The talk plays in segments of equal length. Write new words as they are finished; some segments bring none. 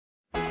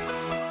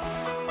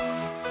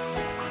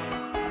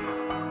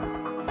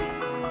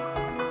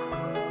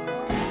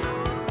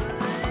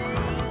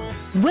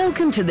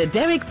Welcome to the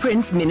Derek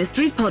Prince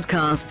Ministries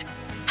podcast,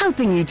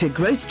 helping you to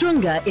grow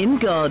stronger in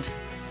God.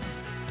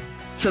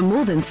 For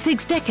more than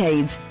 6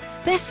 decades,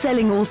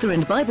 best-selling author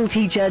and Bible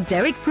teacher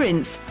Derek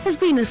Prince has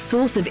been a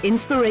source of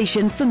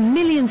inspiration for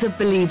millions of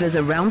believers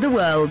around the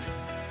world.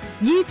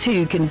 You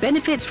too can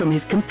benefit from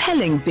his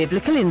compelling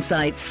biblical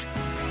insights.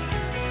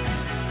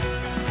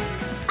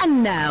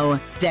 And now,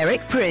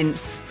 Derek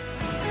Prince.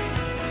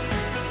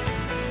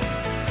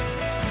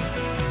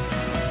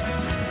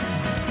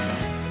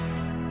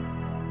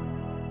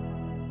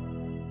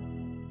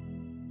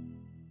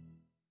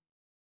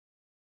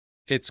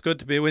 It's good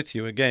to be with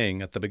you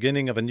again at the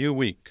beginning of a new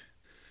week.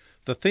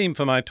 The theme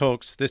for my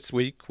talks this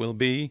week will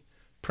be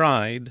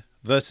Pride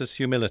versus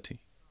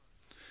Humility.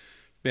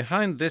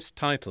 Behind this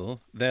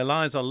title, there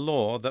lies a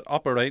law that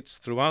operates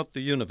throughout the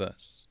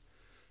universe,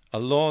 a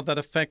law that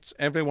affects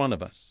every one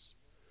of us,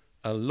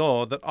 a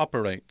law that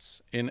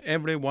operates in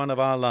every one of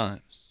our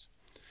lives.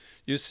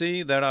 You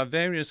see, there are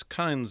various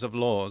kinds of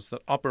laws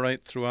that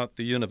operate throughout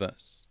the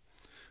universe.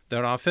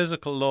 There are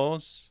physical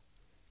laws,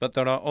 but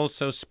there are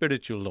also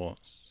spiritual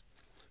laws.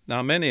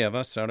 Now, many of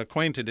us are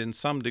acquainted in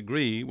some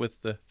degree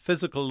with the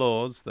physical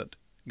laws that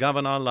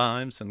govern our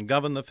lives and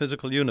govern the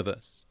physical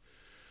universe.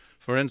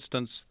 For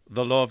instance,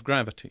 the law of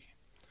gravity.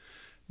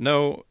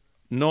 No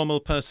normal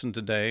person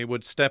today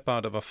would step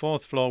out of a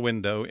 4th-floor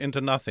window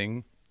into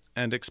nothing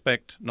and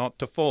expect not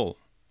to fall.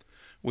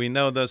 We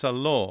know there's a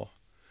law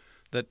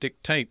that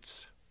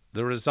dictates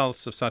the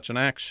results of such an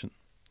action,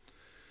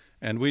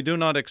 and we do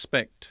not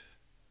expect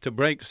to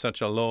break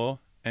such a law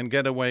and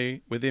get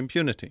away with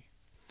impunity.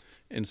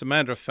 As a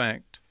matter of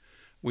fact,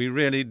 we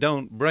really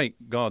don't break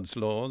God's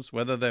laws,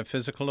 whether they're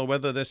physical or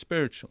whether they're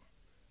spiritual.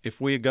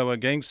 If we go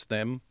against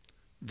them,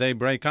 they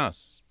break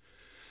us.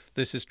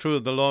 This is true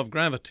of the law of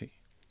gravity.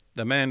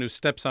 The man who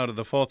steps out of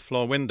the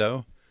 4th-floor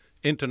window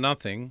into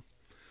nothing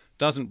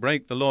doesn't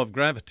break the law of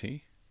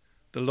gravity.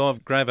 The law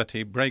of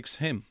gravity breaks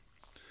him.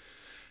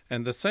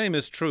 And the same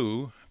is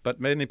true,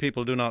 but many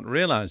people do not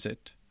realize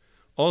it,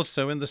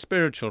 also in the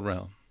spiritual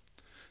realm.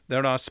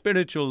 There are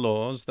spiritual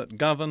laws that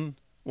govern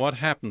what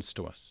happens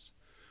to us,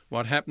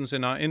 what happens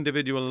in our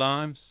individual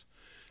lives,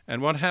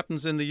 and what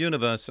happens in the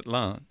universe at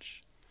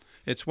large.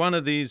 It's one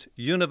of these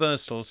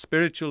universal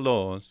spiritual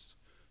laws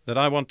that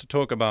I want to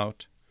talk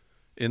about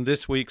in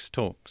this week's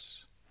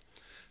talks.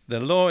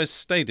 The law is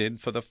stated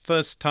for the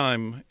first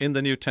time in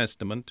the New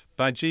Testament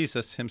by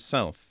Jesus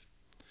himself.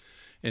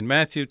 In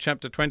Matthew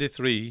chapter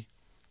 23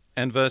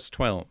 and verse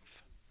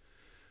 12,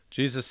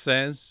 Jesus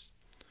says,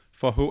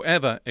 "For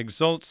whoever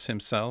exalts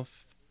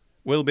himself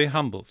will be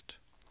humbled,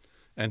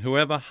 and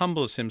whoever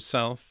humbles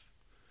himself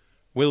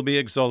will be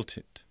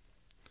exalted."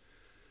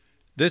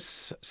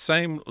 This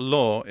same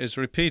law is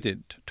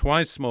repeated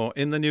twice more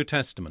in the New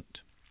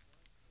Testament.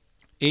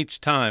 Each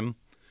time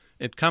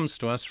it comes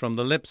to us from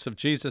the lips of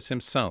Jesus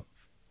himself.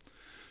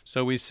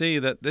 So we see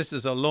that this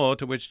is a law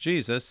to which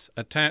Jesus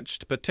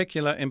attached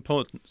particular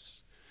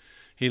importance.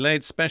 He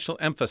laid special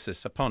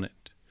emphasis upon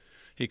it.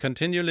 He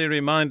continually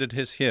reminded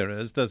his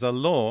hearers there's a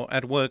law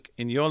at work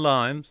in your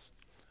lives,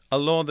 a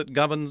law that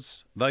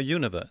governs the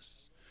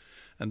universe.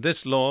 And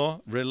this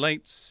law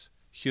relates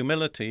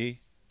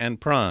humility and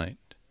pride.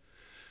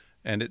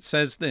 And it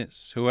says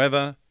this: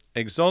 whoever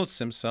exalts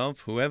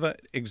himself, whoever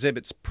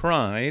exhibits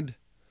pride,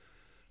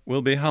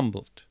 will be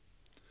humbled.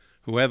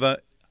 Whoever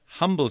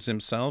humbles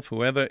himself,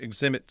 whoever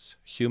exhibits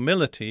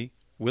humility,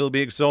 will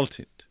be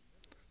exalted.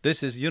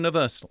 This is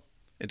universal.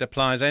 It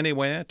applies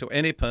anywhere, to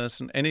any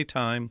person, any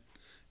time,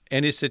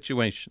 any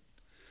situation.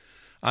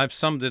 I've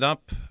summed it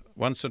up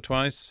once or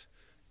twice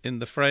in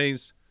the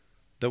phrase,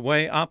 the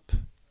way up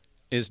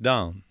is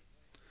down.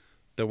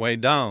 The way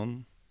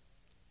down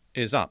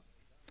is up.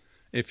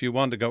 If you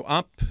want to go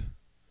up,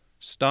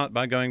 start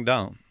by going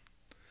down.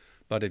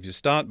 But if you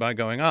start by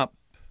going up,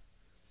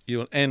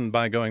 you'll end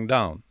by going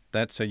down.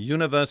 That's a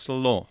universal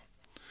law.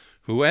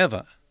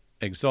 Whoever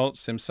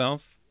exalts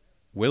himself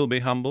will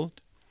be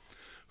humbled.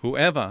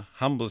 Whoever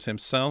humbles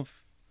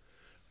himself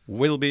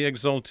will be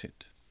exalted.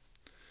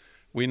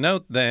 We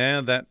note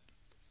there that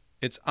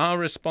it's our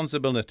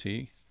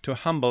responsibility to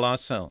humble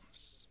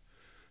ourselves.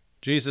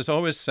 Jesus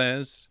always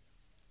says,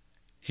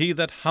 "He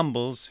that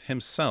humbles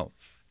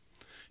himself."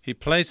 He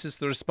places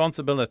the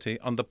responsibility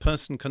on the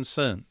person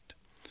concerned.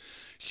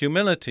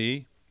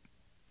 Humility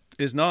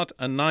is not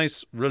a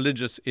nice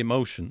religious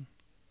emotion.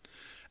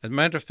 As a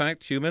matter of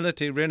fact,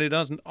 humility really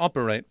doesn't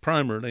operate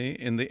primarily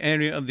in the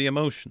area of the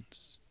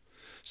emotions.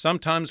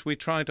 Sometimes we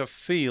try to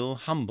feel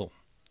humble,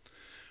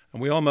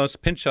 and we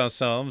almost pinch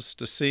ourselves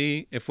to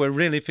see if we're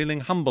really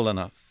feeling humble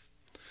enough.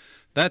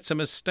 That's a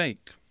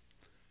mistake.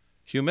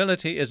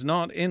 Humility is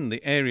not in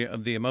the area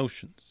of the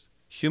emotions.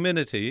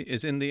 Humility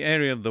is in the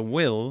area of the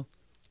will,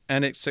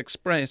 and it's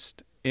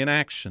expressed in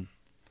action.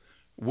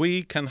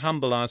 We can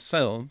humble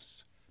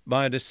ourselves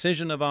by a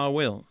decision of our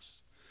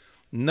wills.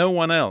 No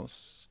one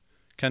else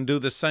can do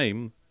the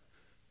same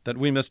that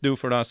we must do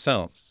for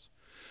ourselves.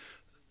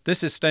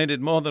 This is stated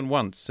more than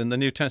once in the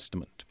New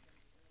Testament.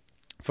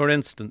 For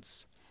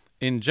instance,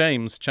 in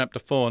James chapter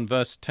 4 and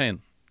verse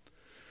 10,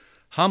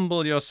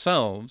 Humble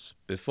yourselves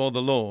before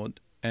the Lord,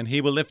 and he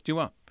will lift you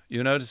up.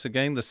 You notice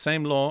again the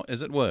same law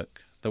is at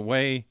work. The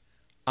way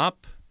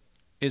up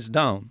is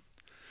down.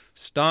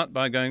 Start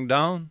by going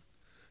down,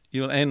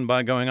 you'll end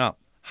by going up.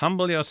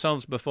 Humble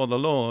yourselves before the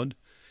Lord,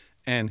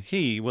 and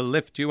he will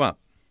lift you up.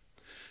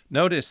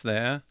 Notice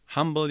there,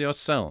 humble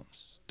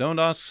yourselves. Don't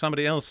ask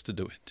somebody else to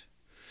do it.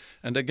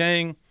 And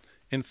again,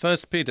 in 1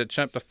 Peter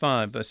chapter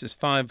 5, verses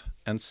 5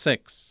 and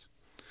 6,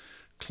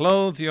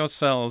 clothe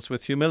yourselves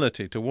with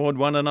humility toward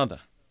one another,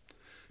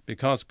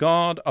 because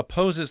God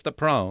opposes the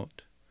proud,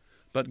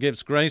 but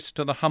gives grace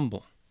to the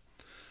humble.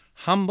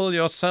 Humble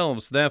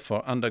yourselves,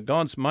 therefore, under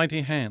God's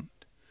mighty hand,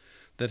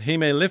 that he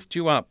may lift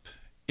you up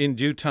in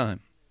due time.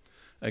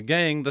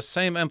 Again, the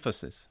same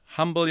emphasis.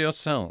 Humble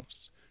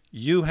yourselves.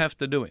 You have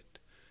to do it.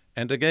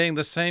 And again,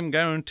 the same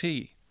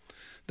guarantee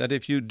that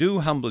if you do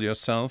humble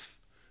yourself,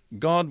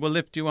 God will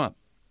lift you up.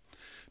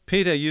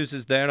 Peter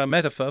uses there a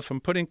metaphor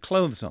from putting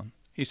clothes on.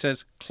 He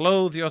says,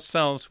 clothe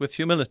yourselves with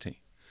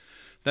humility.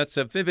 That's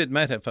a vivid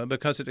metaphor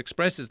because it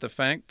expresses the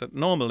fact that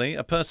normally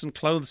a person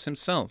clothes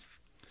himself.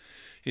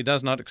 He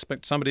does not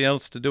expect somebody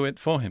else to do it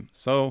for him.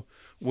 So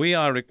we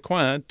are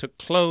required to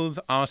clothe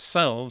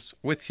ourselves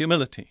with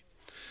humility.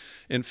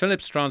 In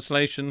Philip's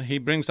translation, he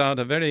brings out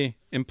a very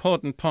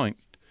important point.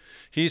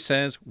 He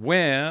says,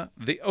 wear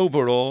the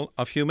overall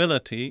of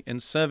humility in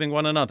serving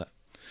one another.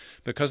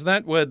 Because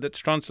that word that's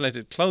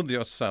translated clothe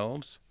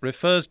yourselves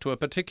refers to a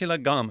particular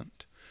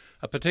garment,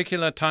 a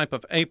particular type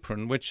of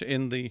apron, which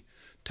in the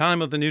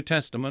time of the New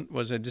Testament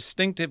was a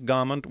distinctive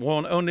garment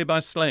worn only by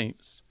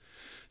slaves.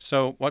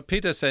 So what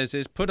Peter says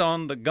is, put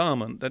on the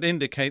garment that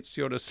indicates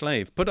you're a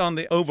slave. Put on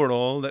the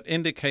overall that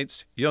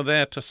indicates you're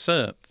there to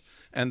serve.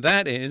 And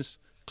that is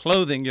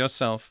clothing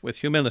yourself with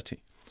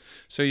humility.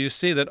 So you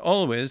see that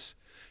always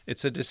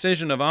it's a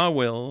decision of our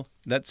will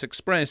that's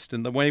expressed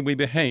in the way we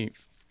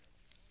behave.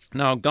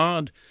 Now,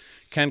 God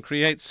can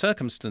create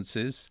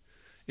circumstances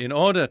in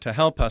order to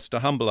help us to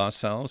humble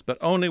ourselves, but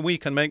only we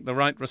can make the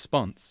right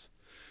response.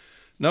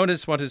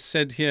 Notice what is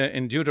said here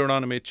in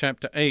Deuteronomy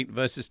chapter 8,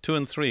 verses 2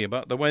 and 3,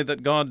 about the way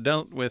that God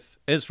dealt with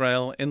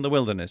Israel in the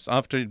wilderness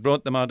after he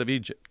brought them out of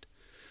Egypt.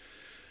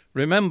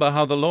 Remember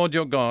how the Lord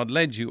your God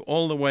led you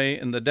all the way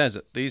in the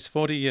desert these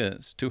 40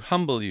 years to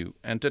humble you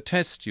and to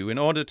test you in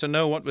order to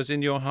know what was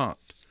in your heart,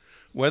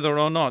 whether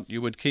or not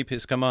you would keep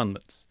his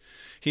commandments.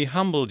 He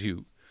humbled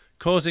you,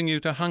 causing you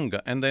to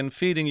hunger, and then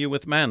feeding you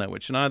with manna,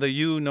 which neither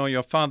you nor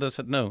your fathers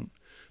had known,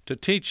 to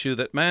teach you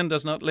that man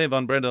does not live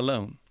on bread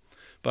alone,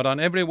 but on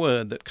every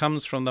word that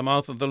comes from the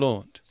mouth of the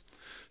Lord.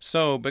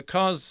 So,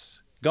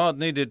 because God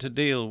needed to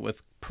deal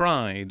with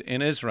pride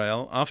in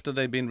Israel after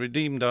they'd been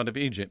redeemed out of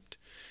Egypt,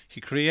 he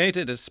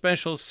created a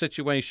special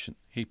situation.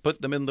 He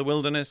put them in the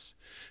wilderness,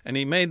 and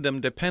he made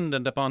them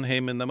dependent upon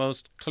him in the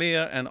most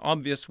clear and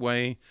obvious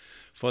way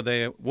for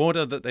their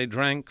water that they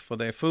drank, for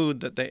their food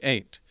that they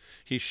ate.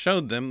 He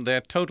showed them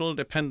their total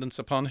dependence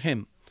upon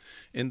him.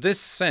 In this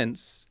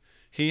sense,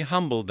 he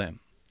humbled them.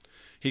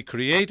 He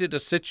created a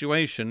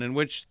situation in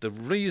which the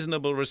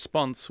reasonable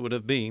response would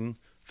have been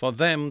for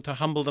them to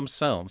humble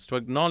themselves, to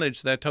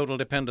acknowledge their total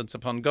dependence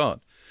upon God.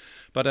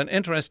 But an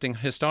interesting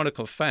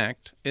historical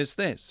fact is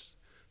this,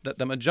 that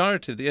the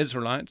majority of the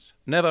Israelites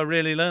never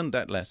really learned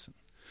that lesson.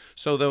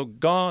 So though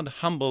God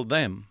humbled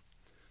them,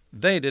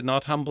 they did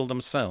not humble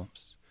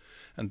themselves.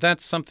 And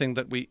that's something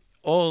that we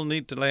all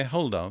need to lay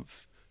hold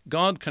of.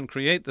 God can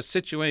create the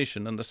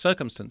situation and the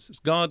circumstances.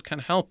 God can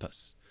help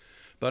us.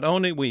 But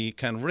only we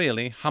can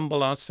really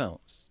humble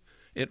ourselves.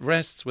 It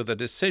rests with a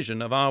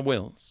decision of our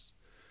wills.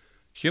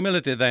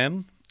 Humility,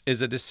 then, is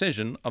a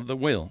decision of the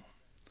will.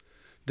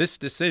 This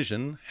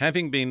decision,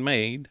 having been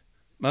made,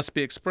 must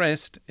be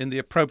expressed in the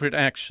appropriate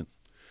action.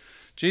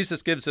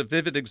 Jesus gives a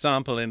vivid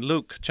example in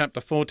Luke chapter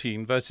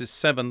 14, verses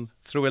 7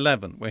 through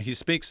 11, where he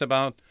speaks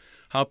about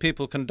how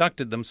people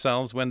conducted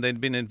themselves when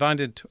they'd been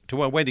invited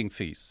to a wedding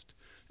feast.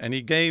 And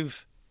he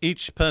gave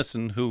each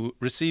person who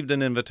received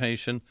an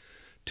invitation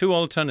two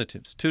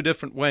alternatives, two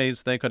different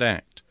ways they could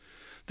act.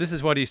 This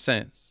is what he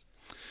says.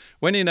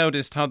 When he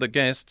noticed how the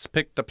guests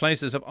picked the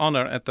places of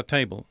honor at the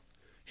table,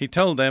 he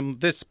told them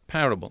this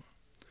parable.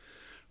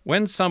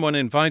 When someone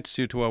invites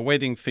you to a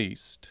wedding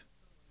feast,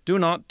 do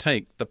not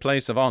take the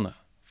place of honor,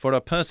 for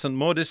a person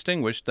more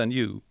distinguished than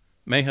you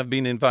may have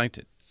been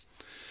invited.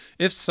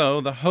 If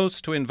so, the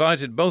host who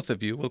invited both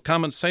of you will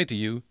come and say to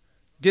you,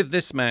 "Give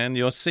this man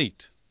your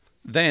seat."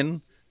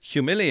 Then,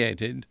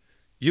 humiliated,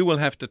 you will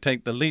have to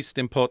take the least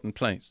important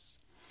place.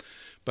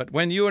 But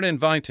when you are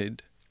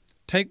invited,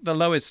 take the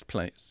lowest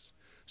place,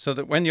 so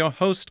that when your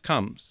host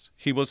comes,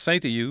 he will say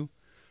to you,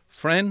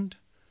 "Friend,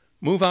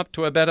 move up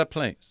to a better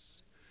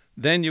place."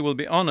 Then you will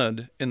be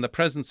honored in the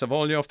presence of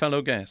all your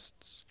fellow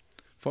guests.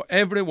 For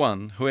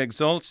everyone who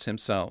exalts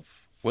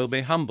himself will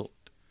be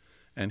humbled,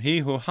 and he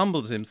who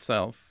humbles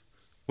himself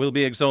will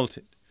be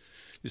exalted.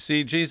 You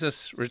see,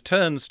 Jesus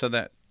returns to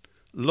that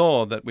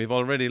law that we've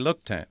already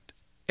looked at.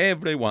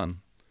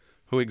 Everyone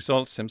who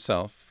exalts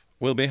himself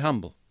will be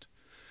humbled,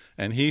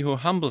 and he who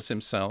humbles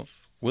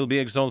himself will be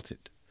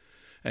exalted.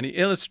 And he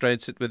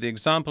illustrates it with the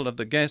example of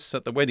the guests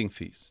at the wedding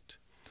feast.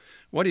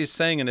 What he's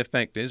saying in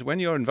effect is, when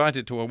you're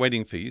invited to a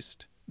wedding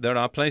feast, there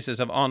are places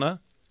of honor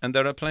and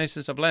there are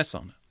places of less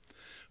honor.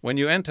 When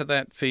you enter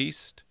that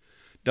feast,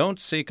 don't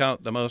seek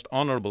out the most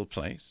honorable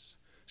place.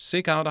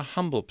 Seek out a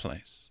humble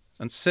place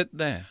and sit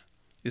there.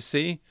 You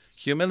see,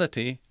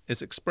 humility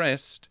is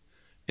expressed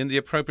in the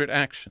appropriate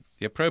action.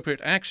 The appropriate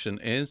action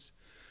is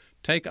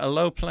take a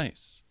low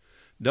place.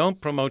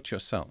 Don't promote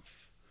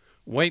yourself.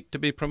 Wait to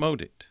be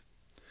promoted.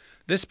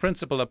 This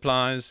principle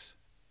applies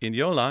in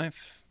your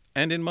life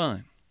and in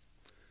mine.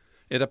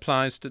 It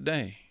applies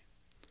today.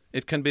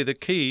 It can be the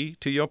key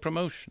to your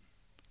promotion.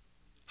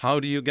 How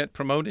do you get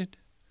promoted?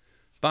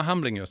 By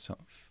humbling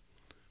yourself.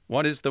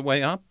 What is the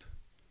way up?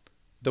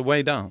 The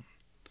way down.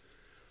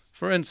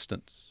 For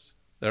instance,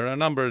 there are a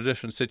number of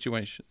different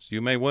situations.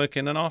 You may work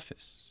in an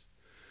office.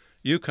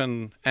 You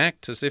can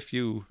act as if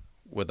you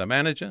were the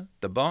manager,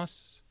 the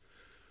boss,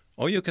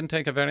 or you can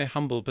take a very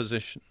humble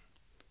position.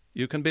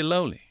 You can be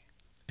lowly.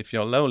 If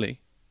you're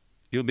lowly,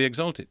 you'll be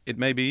exalted. It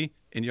may be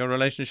in your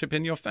relationship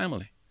in your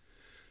family.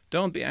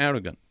 Don't be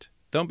arrogant.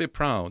 Don't be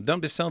proud. Don't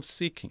be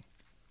self-seeking.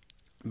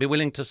 Be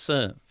willing to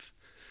serve.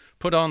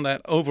 Put on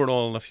that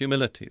overall of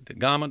humility, the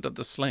garment of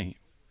the slave.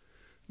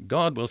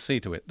 God will see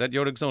to it that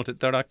you're exalted.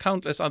 There are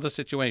countless other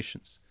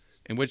situations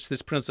in which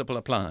this principle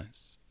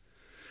applies.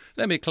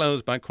 Let me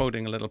close by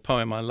quoting a little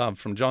poem I love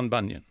from John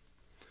Bunyan.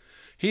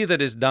 He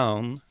that is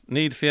down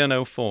need fear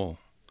no fall.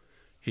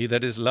 He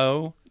that is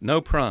low,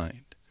 no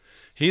pride.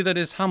 He that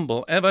is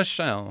humble ever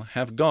shall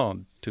have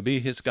God to be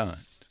his guide.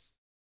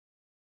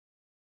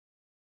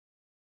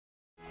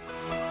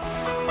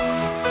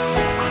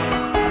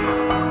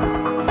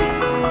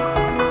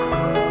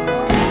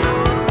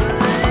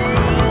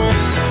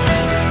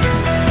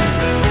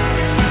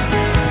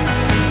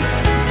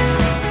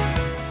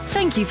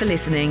 Thank you for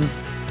listening.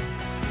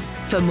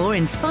 For more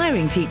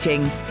inspiring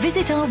teaching,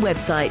 visit our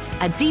website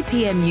at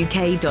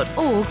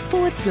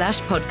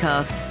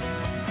dpmuk.org/podcast.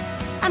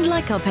 And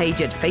like our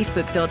page at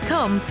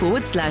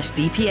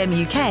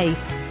facebook.com/dpmuk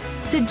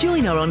to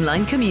join our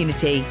online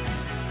community.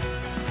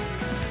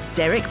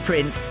 Derek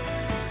Prince,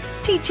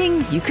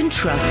 teaching you can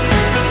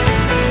trust.